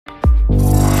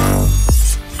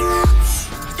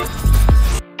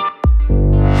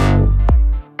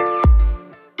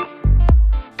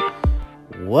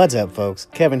What's up, folks?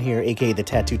 Kevin here, aka the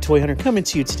Tattoo Toy Hunter, coming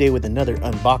to you today with another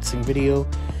unboxing video.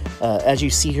 As you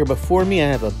see here before me, I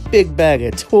have a big bag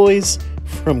of toys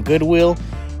from Goodwill.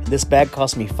 This bag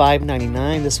cost me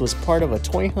 $5.99. This was part of a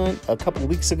toy hunt a couple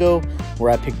weeks ago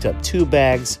where I picked up 2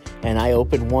 bags and I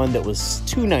opened one that was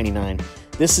 $2.99.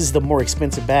 This is the more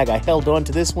expensive bag. I held on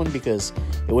to this one because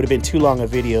it would have been too long a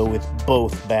video with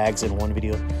both bags in one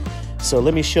video. So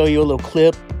let me show you a little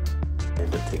clip.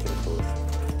 End up taking both.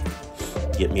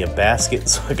 Get me a basket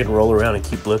so I can roll around and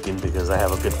keep looking because I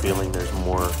have a good feeling there's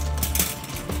more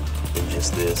than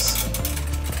just this.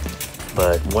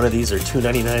 But one of these are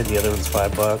 $2.99, the other one's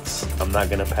 $5. I'm not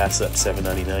gonna pass up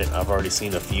 $7.99. I've already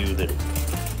seen a few that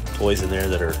toys in there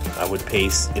that I would pay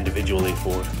individually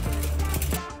for.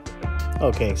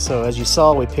 Okay, so as you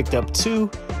saw, we picked up two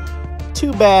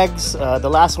bags. The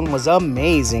last one was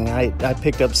amazing. I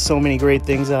picked up so many great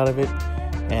things out of it,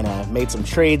 and I made some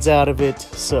trades out of it.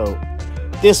 So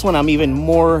this one I'm even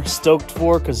more stoked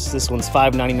for because this one's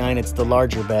 $5.99. It's the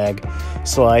larger bag.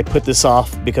 So I put this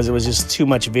off because it was just too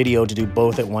much video to do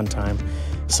both at one time.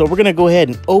 So we're gonna go ahead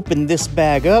and open this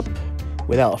bag up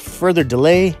without further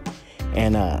delay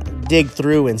and dig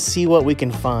through and see what we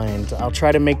can find. I'll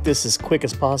try to make this as quick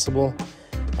as possible.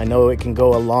 I know it can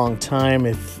go a long time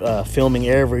if filming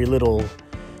every little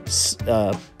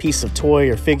piece of toy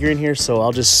or figure in here, so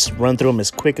I'll just run through them as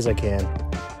quick as I can.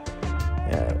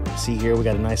 See here, we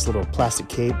got a nice little plastic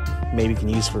cape, maybe you can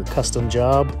use for a custom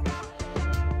job.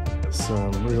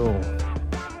 Some real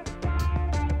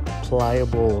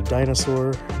pliable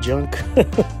dinosaur junk. A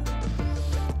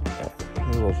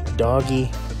little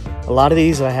doggy. A lot of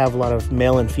these, I have a lot of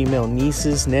male and female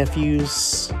nieces,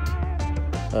 nephews,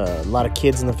 a lot of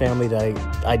kids in the family that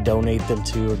I donate them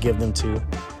to or give them to.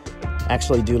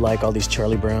 Actually do like all these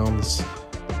Charlie Browns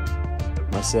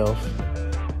myself.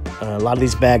 A lot of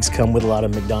these bags come with a lot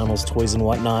of McDonald's toys and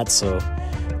whatnot, so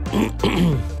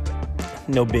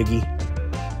no biggie.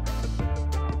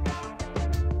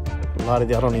 A lot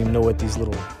of I don't even know what these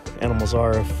little animals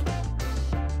are.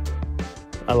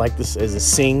 I like this as a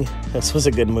Sing. This was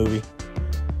a good movie.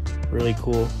 Really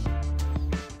cool.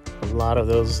 A lot of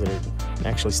those that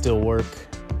actually still work.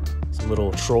 Some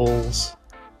little trolls.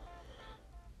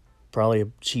 Probably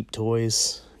cheap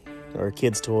toys or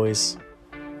kids' toys.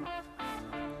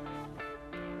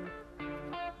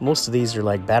 Most of these are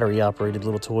like battery operated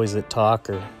little toys that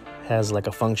talk or has like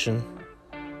a function.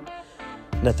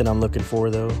 Nothing I'm looking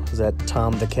for though. Is that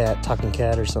Tom the cat, talking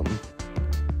cat or something?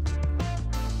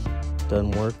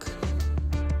 Doesn't work.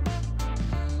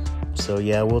 So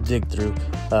yeah, we'll dig through.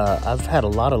 I've had a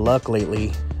lot of luck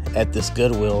lately at this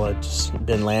Goodwill. I've just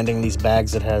been landing these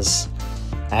bags that has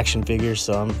action figures,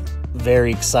 so I'm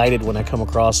very excited when I come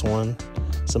across one.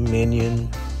 Some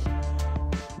Minion.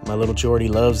 My little Jordy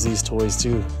loves these toys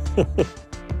too.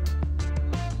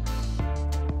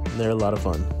 They're a lot of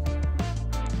fun.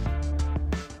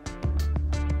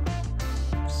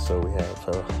 So we have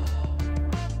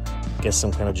I guess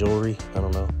some kind of jewelry. I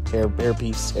don't know. Hair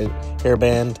piece,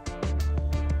 hairband.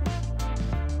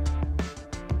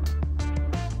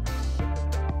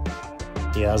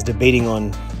 Yeah, I was debating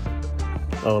on.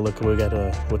 Oh, look, we got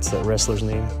what's that wrestler's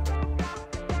name?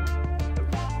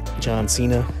 John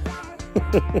Cena.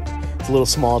 It's a little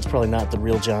small. It's probably not the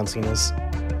real John Cena's.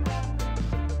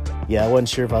 Yeah, I wasn't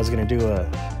sure if I was gonna do a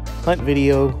hunt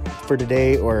video for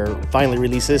today or finally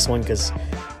release this one because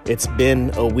it's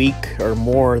been a week or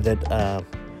more that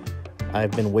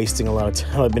I've been wasting a lot of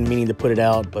time. I've been meaning to put it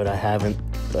out, but I haven't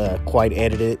quite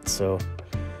edited it, so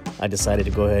I decided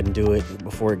to go ahead and do it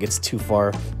before it gets too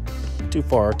far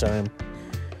time.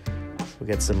 We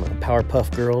got some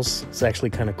Powerpuff Girls. It's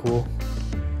actually kind of cool.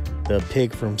 The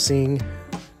pig from Sing.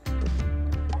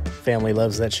 Family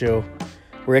loves that show.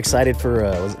 We're excited for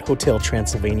Hotel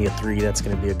Transylvania 3. That's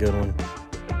going to be a good one.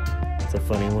 It's a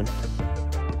funny one.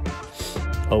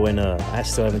 Oh, and I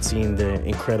still haven't seen The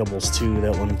Incredibles 2.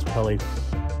 That one's probably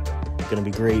going to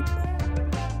be great.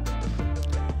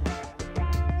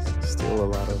 Still a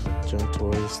lot of junk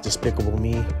toys. Despicable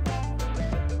Me.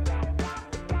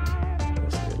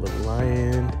 Let's see, a little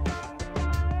lion.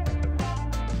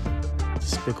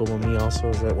 Despicable Me also.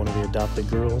 Is that one of the adopted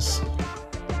girls?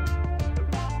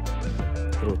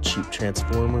 Little cheap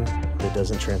transformer that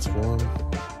doesn't transform.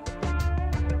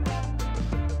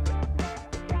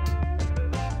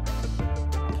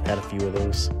 Had a few of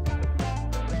those.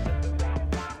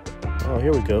 Oh,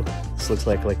 here we go. This looks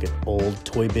like an old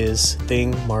Toy Biz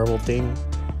thing, Marvel thing.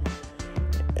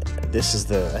 This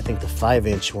is I think the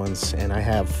 5-inch ones, and I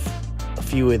have a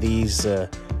few of these, the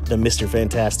Mr.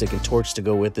 Fantastic and Torch to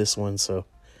go with this one, so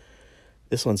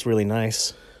this one's really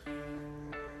nice.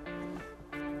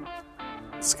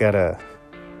 It's got a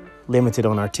limited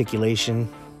on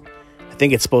articulation. I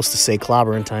think it's supposed to say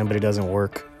clobbering time, but it doesn't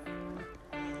work.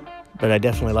 But I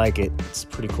definitely like it. It's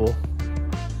pretty cool.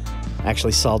 I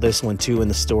actually saw this one too in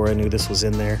the store. I knew this was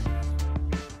in there.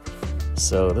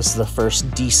 So this is the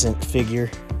first decent figure,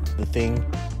 the thing.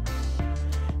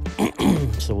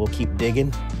 So we'll keep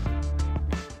digging.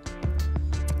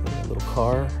 A little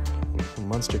car, a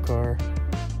monster car,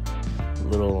 a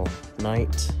little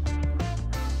knight.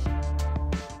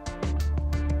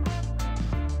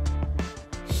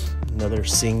 Another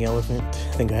sing elephant.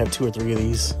 I think I have 2 or 3 of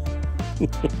these.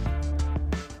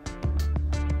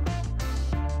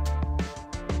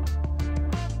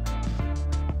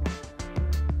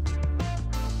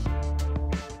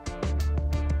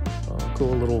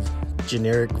 Cool little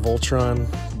generic Voltron,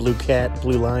 blue cat,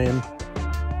 blue lion.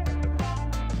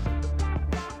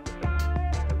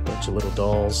 Bunch of little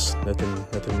dolls,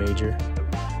 nothing major.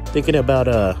 Thinking about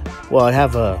well, I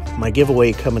have my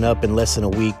giveaway coming up in less than a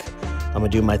week. I'm gonna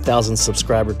do my 1,000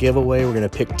 subscriber giveaway. We're gonna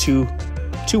pick two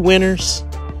winners,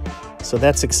 so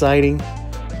that's exciting.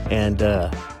 And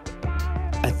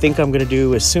I think I'm gonna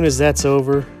do, as soon as that's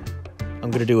over,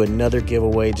 I'm gonna do another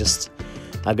giveaway.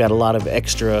 I've got a lot of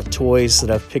extra toys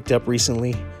that I've picked up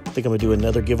recently. I think I'm gonna do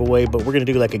another giveaway, but we're gonna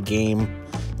do like a game,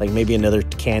 like maybe another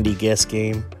candy guess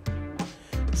game.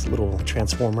 It's a little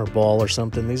transformer ball or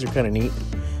something. These are kind of neat.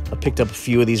 I picked up a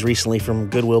few of these recently from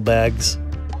Goodwill bags.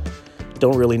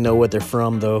 Don't really know what they're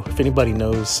from though, if anybody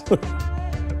knows. Got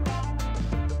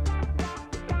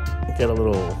a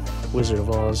little Wizard of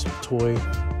Oz toy.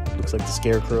 Looks like the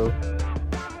Scarecrow.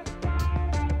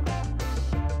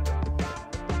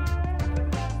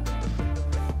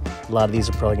 A lot of these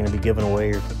are probably going to be given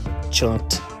away or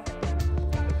chunked.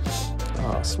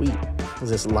 Oh, sweet.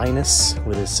 Is this Linus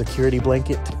with his security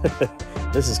blanket?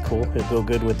 This is cool. It'll go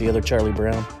good with the other Charlie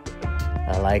Brown.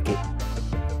 I like it.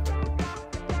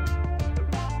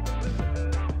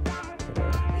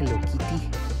 Hello, Kitty.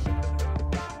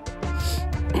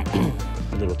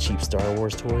 Little cheap Star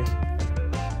Wars toy.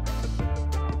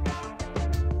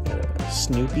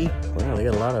 Snoopy. Wow, they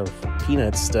got a lot of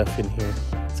Peanuts stuff in here.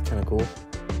 It's kind of cool.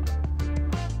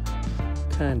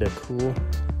 Kind of cool.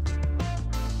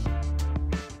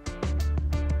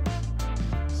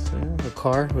 So the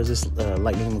car was this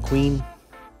Lightning McQueen.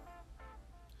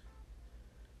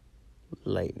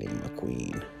 Lightning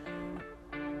McQueen.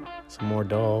 Some more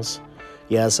dolls.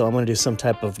 Yeah, so I'm gonna do some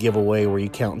type of giveaway where you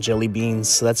count jelly beans.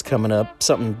 So that's coming up.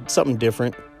 Something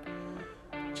different.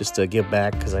 Just to give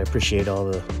back, because I appreciate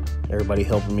everybody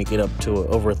helping me get up to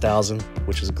over 1,000,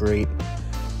 which is great.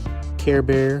 Care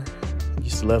Bear.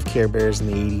 Used to love Care Bears in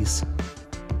the 80s.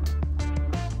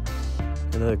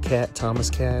 Another cat,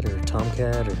 Thomas Cat or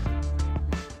Tomcat or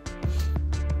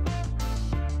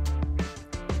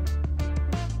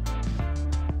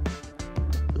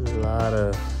a lot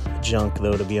of junk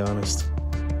though, to be honest.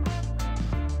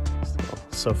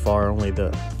 So far only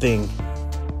the thing.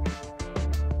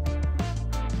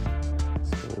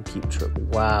 So we'll keep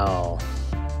wow.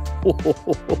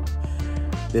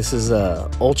 This is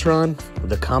Ultron,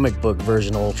 the comic book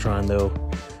version of Ultron though.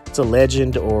 It's a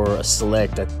legend or a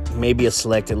select, maybe a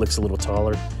select. It looks a little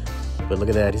taller, but look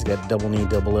at that. He's got double knee,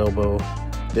 double elbow.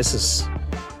 This is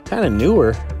kind of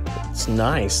newer. It's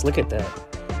nice. Look at that.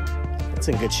 It's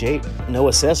in good shape. No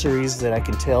accessories that I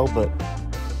can tell, but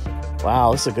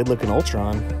wow, this is a good looking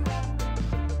Ultron.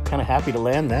 Kind of happy to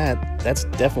land that. That's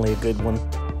definitely a good one.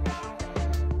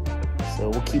 So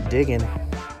we'll keep digging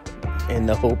in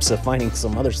the hopes of finding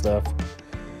some other stuff.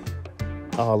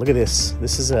 Oh, look at this.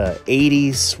 This is a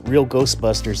 80s real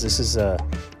Ghostbusters. This is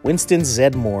Winston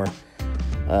Zedmore.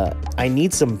 I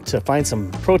need to find some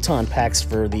proton packs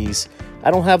for these. I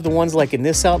don't have the ones like in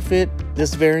this outfit,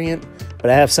 this variant, but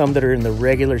I have some that are in the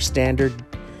regular standard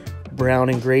brown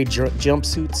and gray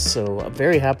jumpsuits. So I'm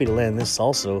very happy to land this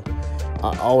also.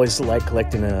 I always like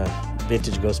collecting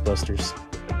vintage Ghostbusters.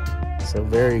 So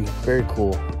very, very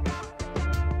cool.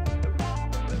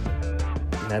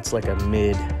 That's like a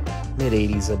mid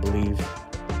 80s, I believe.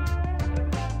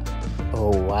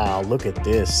 Oh wow, look at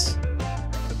this.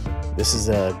 This is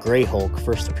a Gray Hulk,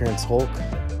 first appearance Hulk.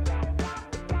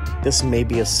 This may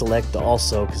be a select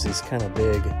also because he's kind of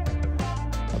big.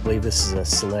 I believe this is a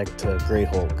select Gray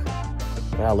Hulk.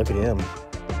 Wow, look at him.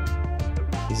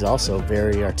 He's also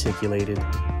very articulated.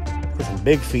 Got some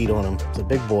big feet on him. It's a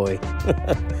big boy.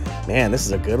 Man, this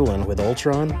is a good one with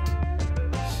Ultron.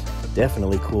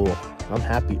 Definitely cool. I'm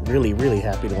happy, really, really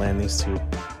happy to land these two.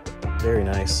 Very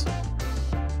nice.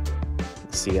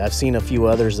 Let's see, I've seen a few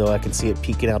others though. I can see it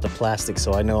peeking out the plastic,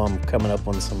 so I know I'm coming up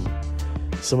on some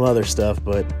other stuff.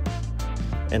 But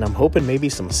And I'm hoping maybe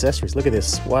some accessories. Look at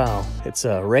this. Wow. It's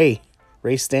Ray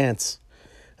Stantz.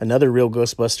 Another real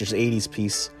Ghostbusters 80s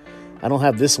piece. I don't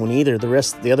have this one either.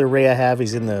 The other Ray I have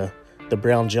is in the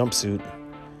brown jumpsuit.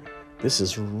 This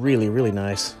is really, really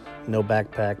nice. No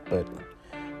backpack, but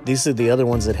these are the other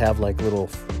ones that have like little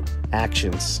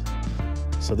actions.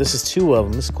 So this is two of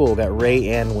them. This is cool. Got Ray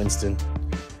and Winston.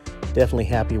 Definitely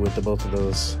happy with both of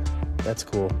those. That's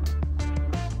cool.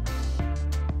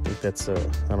 I think that's I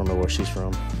don't know where she's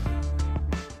from.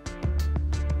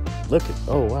 Look at,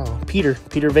 oh wow, Peter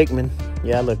Venkman.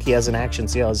 Yeah, look, he has an action.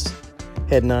 See how his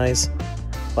head and eyes.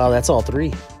 Wow, that's all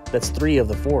three. That's 3 of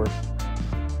the 4.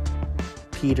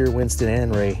 Peter, Winston,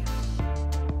 and Ray.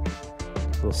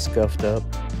 A little scuffed up.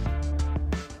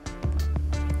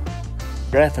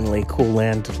 Definitely cool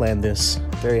land to land this.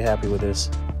 Very happy with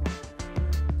this.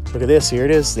 Look at this. Here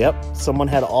it is. Yep, someone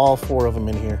had all 4 of them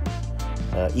in here.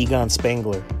 Egon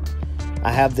Spangler.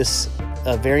 I have this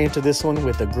variant of this one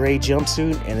with a gray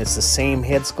jumpsuit, and it's the same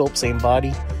head sculpt, same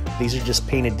body. These are just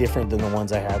painted different than the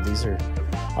ones I have.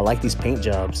 I like these paint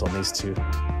jobs on these 2.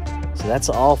 So that's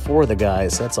all 4 of the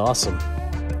guys. That's awesome.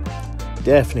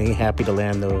 Definitely happy to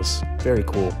land those. Very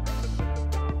cool.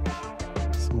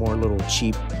 Some more little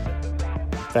cheap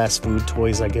fast food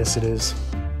toys, I guess it is.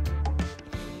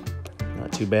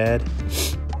 Not too bad.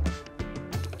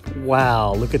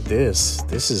 Wow, look at this.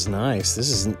 This is nice.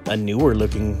 This is a newer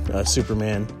looking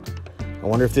Superman. I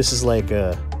wonder if this is like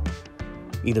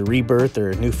either Rebirth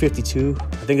or New 52. I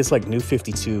think it's like New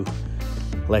 52.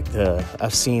 Like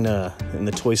I've seen in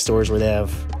the toy stores where they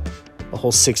have a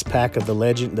whole 6-pack of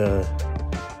the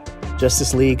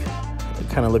Justice League. It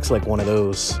kind of looks like one of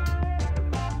those,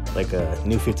 like a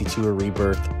New 52 or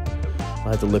Rebirth.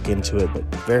 I'll have to look into it, but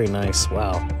very nice.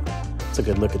 Wow, it's a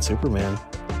good look at Superman.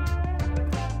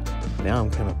 Now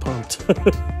I'm kind of pumped.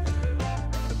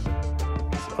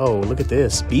 Oh, look at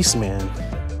this, Beastman.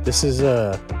 This is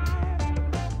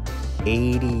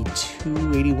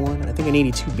 82, 81. I think an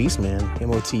 82 Beastman,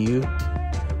 MOTU.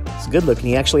 It's good looking.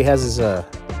 He actually has his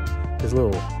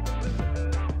little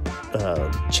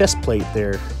chest plate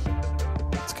there.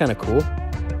 It's kind of cool.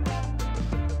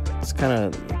 It's kind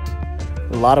of,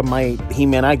 a lot of my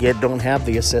He-Man I get don't have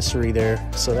the accessory there,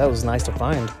 so that was nice to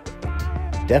find.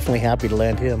 Definitely happy to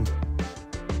land him.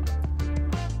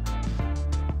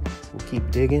 We'll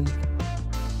keep digging.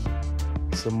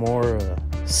 Some more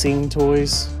Sing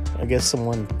toys. I guess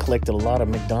someone collected a lot of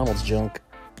McDonald's junk.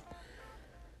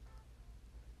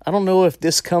 I don't know if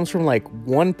this comes from like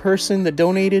one person that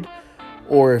donated,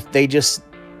 or if they just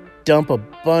dump a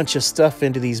bunch of stuff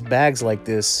into these bags like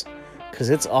this, because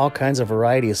it's all kinds of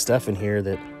variety of stuff in here.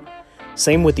 That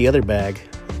same with the other bag.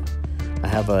 I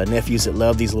have nephews that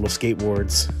love these little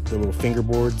skateboards, the little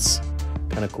fingerboards.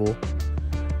 Kind of cool.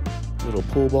 Little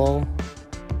pool ball.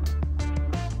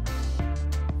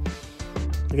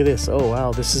 Look at this. Oh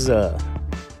wow, this is I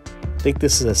think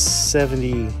this is a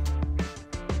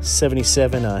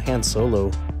 77 Han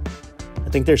Solo. I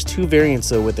think there's 2 variants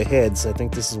though with the heads. I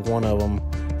think this is one of them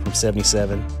from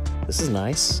 77. This is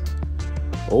nice.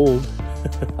 Old.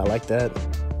 I like that.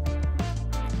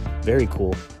 Very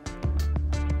cool.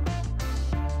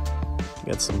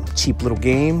 Got some cheap little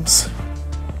games.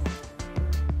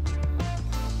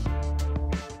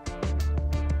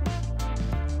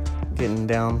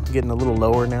 Getting a little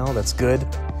lower now. That's good.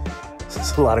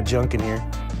 There's a lot of junk in here.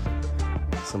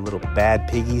 Some little Bad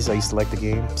Piggies. I used to like the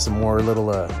game. Some more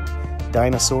little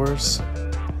dinosaurs.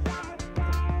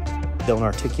 Don't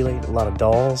articulate. A lot of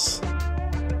dolls.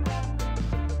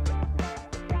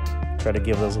 Try to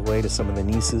give those away to some of the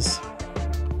nieces.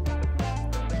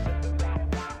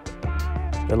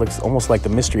 That looks almost like the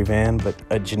Mystery Van, but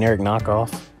a generic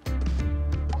knockoff.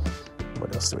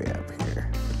 What else do we have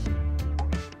here?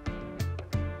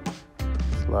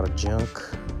 There's a lot of junk.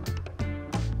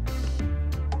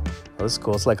 Oh, this is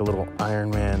cool. It's like a little Iron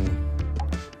Man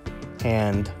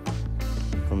hand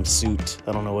from Suit.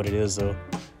 I don't know what it is though.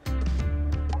 A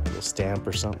little stamp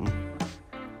or something.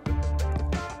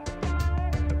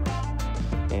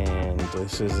 And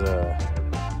this is I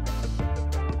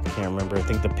can't remember. I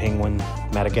think the Penguin,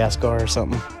 Madagascar or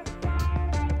something.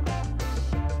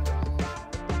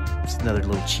 It's another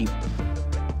little cheap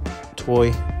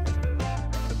toy.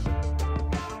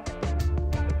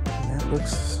 And that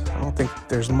looks, I don't think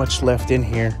there's much left in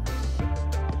here.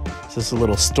 Is this a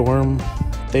little storm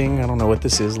thing? I don't know what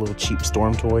this is. A little cheap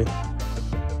storm toy.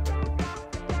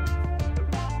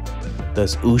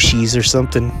 Those Ushis or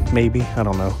something, maybe. I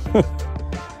don't know.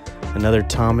 Another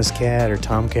Thomas Cat or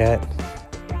Tomcat.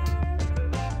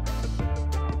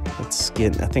 I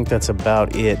think that's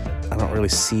about it. I don't really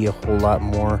see a whole lot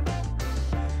more.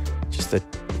 Just a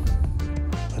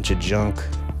bunch of junk.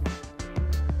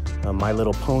 My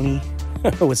Little Pony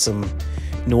with some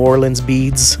New Orleans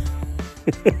beads.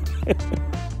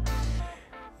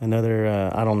 Another,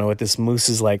 I don't know what this moose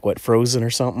is like, what, frozen or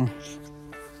something?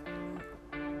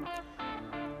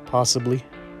 Possibly.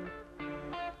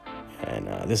 And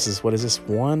this is, what is this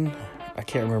one? I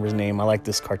can't remember his name. I like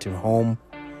this cartoon, Home,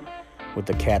 with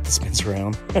the cat that spins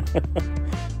around.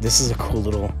 This is a cool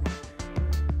little,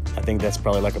 I think that's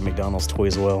probably like a McDonald's toy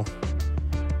as well.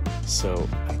 So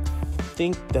I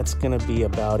think that's gonna be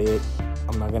about it.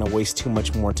 I'm not gonna waste too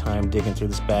much more time digging through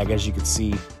this bag, as you can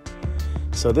see.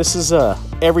 So this is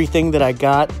everything that I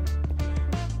got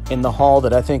in the haul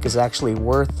that I think is actually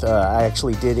worth. I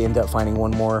actually did end up finding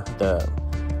one more, the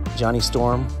Johnny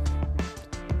Storm.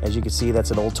 As you can see,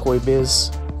 that's an old Toy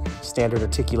Biz, standard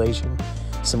articulation.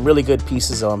 Some really good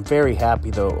pieces, though. I'm very happy,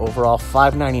 though. Overall,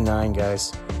 $5.99,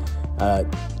 guys.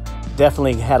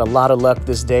 Definitely had a lot of luck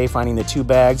this day finding the 2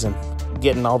 bags and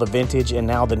getting all the vintage and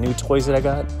now the new toys that I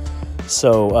got.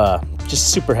 So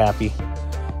just super happy.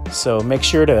 So make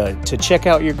sure to check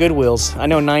out your Goodwills. I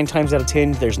know 9 times out of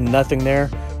 10 there's nothing there,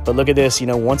 but look at this. You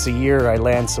know, once a year I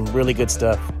land some really good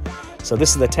stuff. So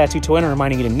this is the Tattoo Toy Hunter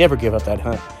reminding you to never give up that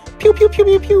hunt. Pew, pew, pew,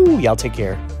 pew, pew. Y'all take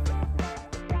care.